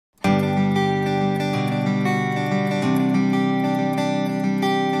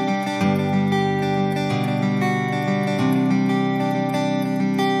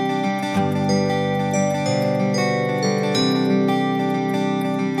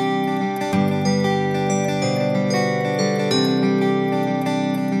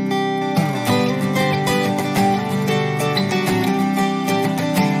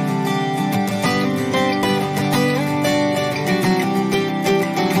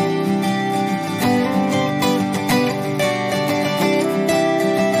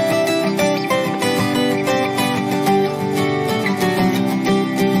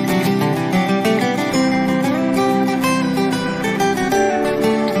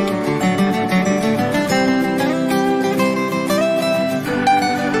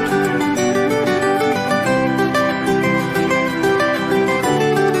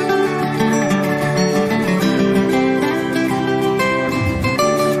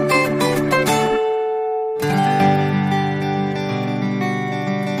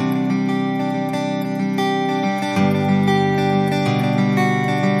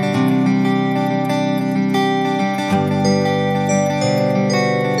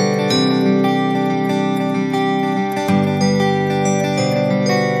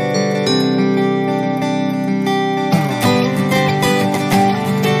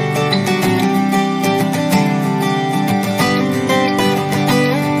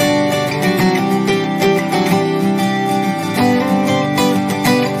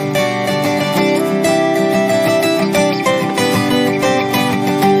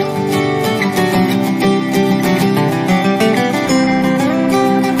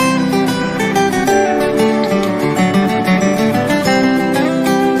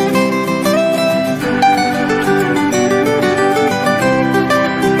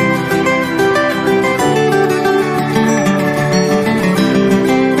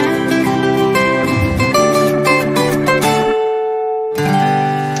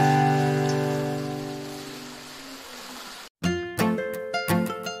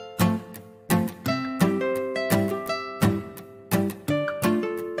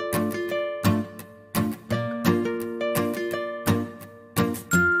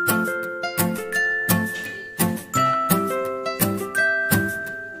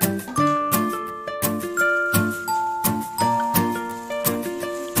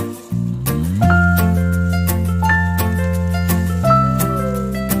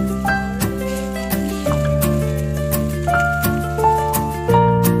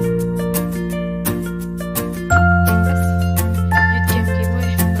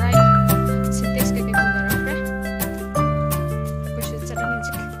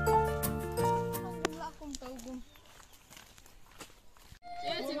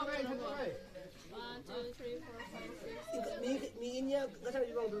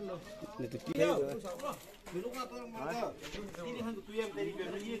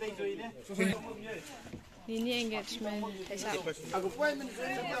Ini engagement Tesa.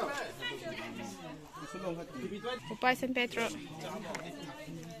 Upay San Pedro.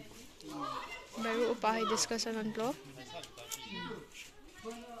 Baru upay discussion nanti.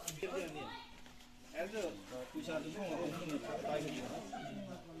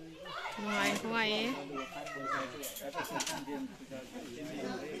 Hungai.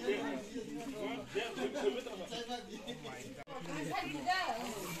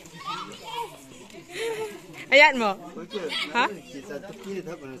 Ayat mo? Ha?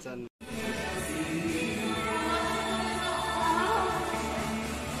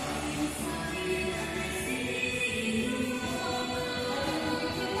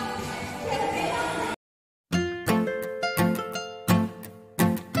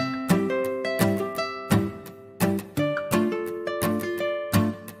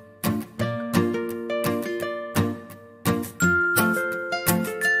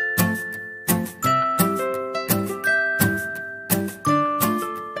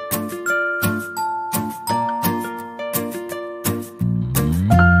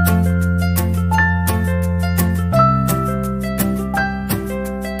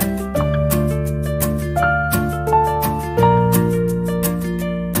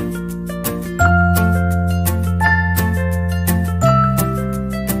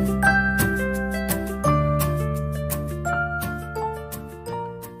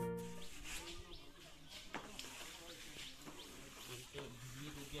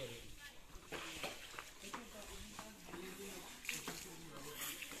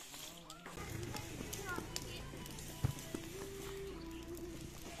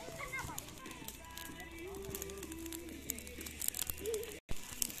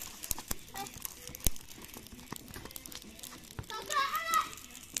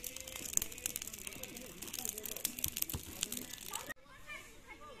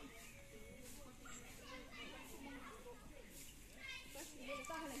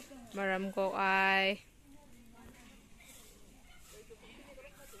 Maram ko ay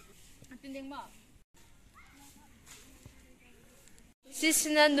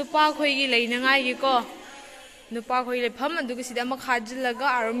sisina nupa khoi gi leina ngai gi ko nupa khoi le pham adu gi sida ma khajil laga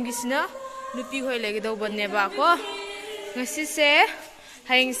aram gi sina nupi khoi le gi do ban ne ba ko ngasi se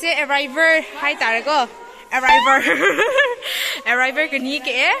haing se arriver hai tare ko arriver ke ni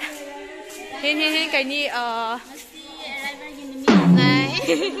ke hen kai ni nai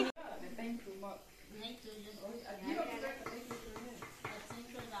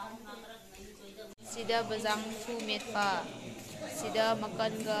Sida bazang fu metpa, sida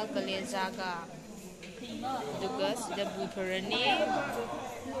makan ga kaleza ga, duga sida buturani,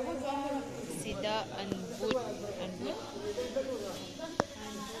 sida anbut,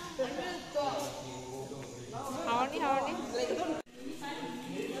 Hawani.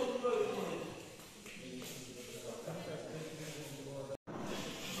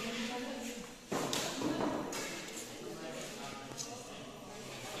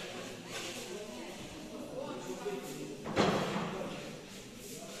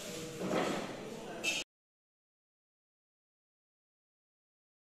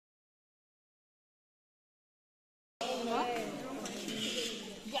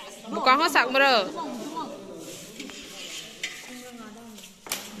 Bukan hosak bro.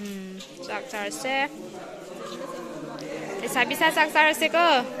 Sak sarse. Bisa sak sarse ko.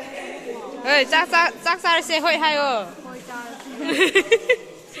 Sak sarse hoi hayo.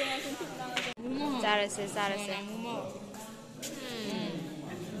 Sarse.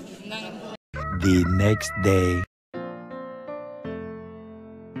 The next day.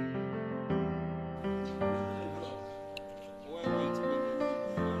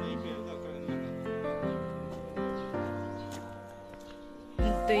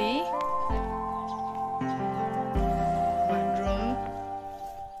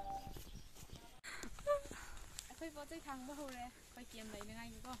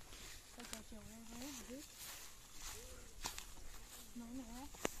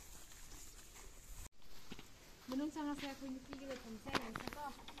 Belum sangat saya punya pergi ke tempat yang saya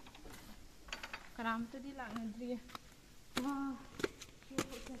keram tu di lang negeri. Wah,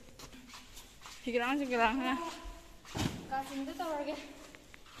 Higerang ha. Kasih tu tahu lagi.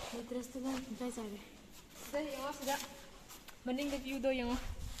 Terus tu kan sampai saya. Sudah yang sudah. Mending ke view do yang.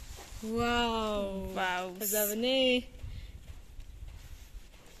 Wow. Pasal ni.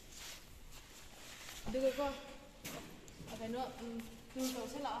 Dulu ko. Apa nak tu kau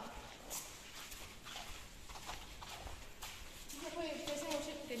salah.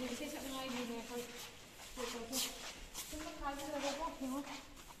 Cái này sẽ chẳng ngay gì rồi thôi. Chúng ta khai cái này có không?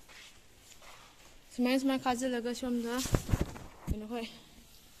 Semai kajilaga shomda. Ino hoi.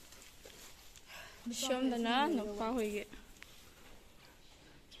 Shomda na nupa hoige.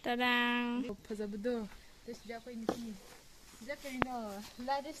 Tadang. Pazabdo. This is koi niki. Jakarino.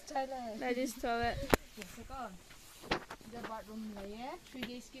 Ladies toilet. Ladies toilet. Yes, ko. The bathroom laye. 3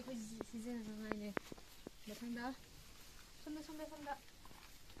 days ki koi season na ne. Mathangda. Somda.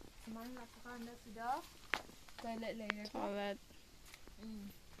 Semai lakakanda sida. Toilet laye. Toilet.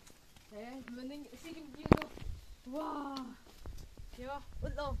 Mending sige view. Wow. Yo,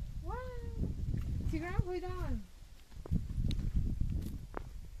 utlo. Wow. Tigra koi dan.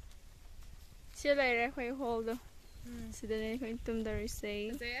 Siya laire koi hold. Sida ne koi tum dari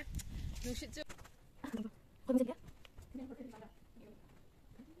say. Say. No shit jo.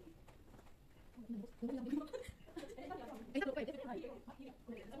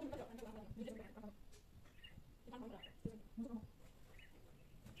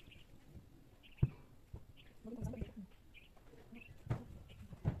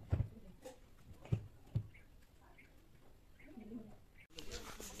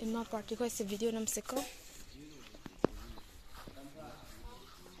 Uma party ko esse video nam se ko.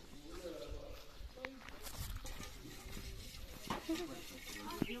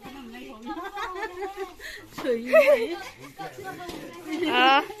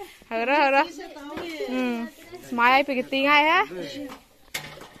 Hara. Smile pe kiting hai ha.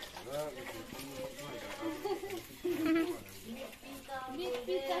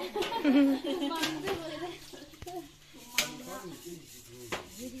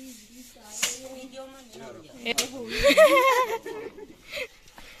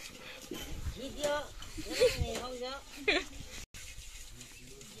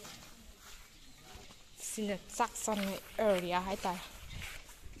 Xin chắc son area hai ta.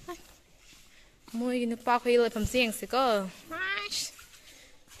 Môi nó pa khơi lại phẩm riêng sẽ có.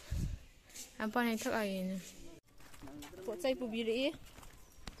 Anh bao này thắc ai nè. Bộ dây bù bì đi.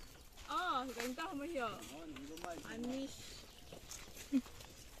 Cái tao mới hiểu. Anh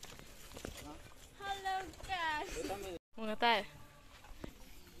hello guys. Mga tay.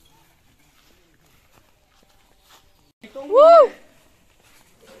 Woo!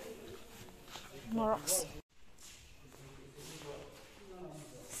 More rocks.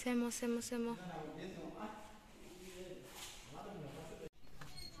 Semo.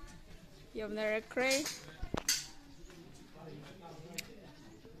 You've never cray.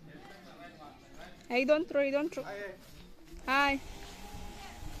 Hey, don't throw. Hi.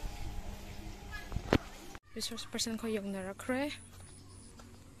 Resource person ko yung narakre.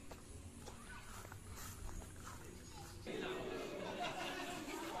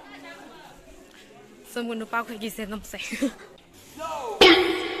 Some gonna pack with you nam say.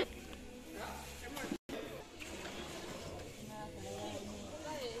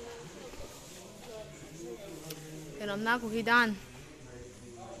 Kenam na ko hidan.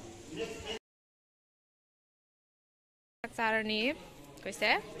 Sarani,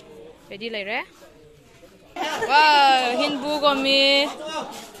 kaise? Ready lai re? Wow, hinbu gomi,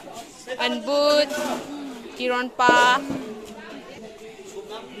 anbut, kiron pa.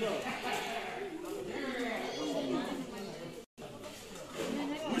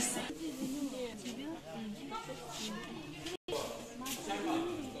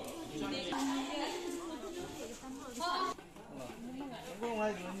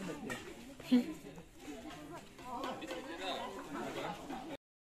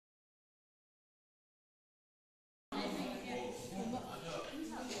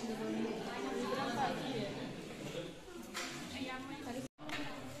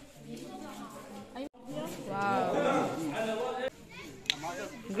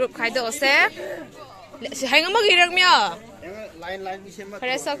 Group khai do se hai ngam gi rak mya line mi sem ma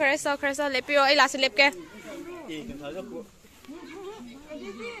khareso lepio ai la se lep ke ti kan tha jo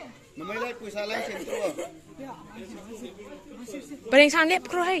namai lai puisa line sem to Bareng sang lep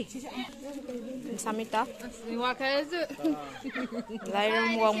kro hai samita wa khazu lairam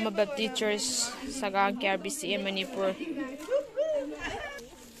wang mabab teachers sagang KRBC in Manipur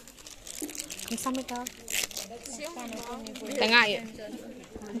samita tengah ya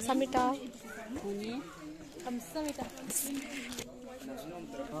samita 감사합니다.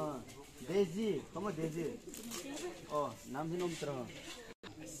 Daisy, kamu Daisy. Oh, nam hinom terang.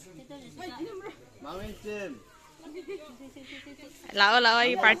 Mami Sim. Lao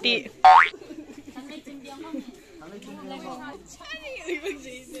ai party.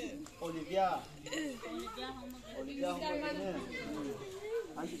 Olivia.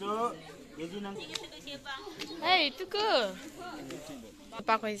 Anjo, Daisy nang. Hey, tuku.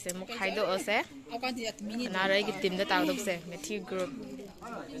 Apa kau isi mau khai do ose? Nara iki tim dah tahu tu se, Matthew group.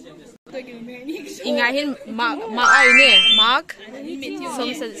 ingahin Mark ay ni Mark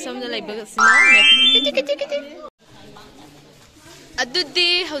som lay ba sino kiti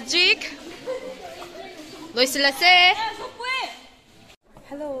adudi hojik loisilase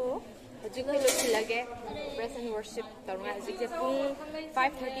hello hojik ko loisilage praise and worship tarunga hojik je pung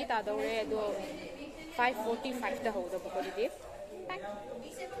 5:30 ta dore do 5:45 ta hoda ba ko di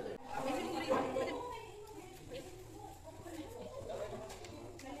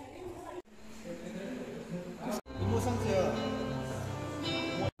이모 상태야.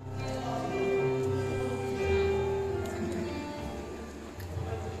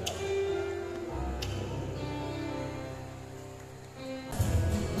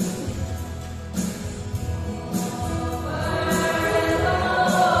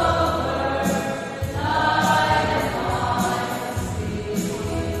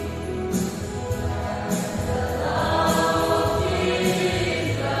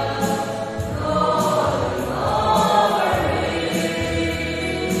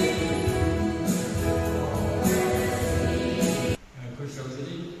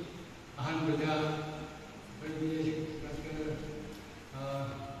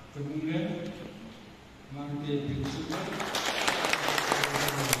 Kemudian, memang dia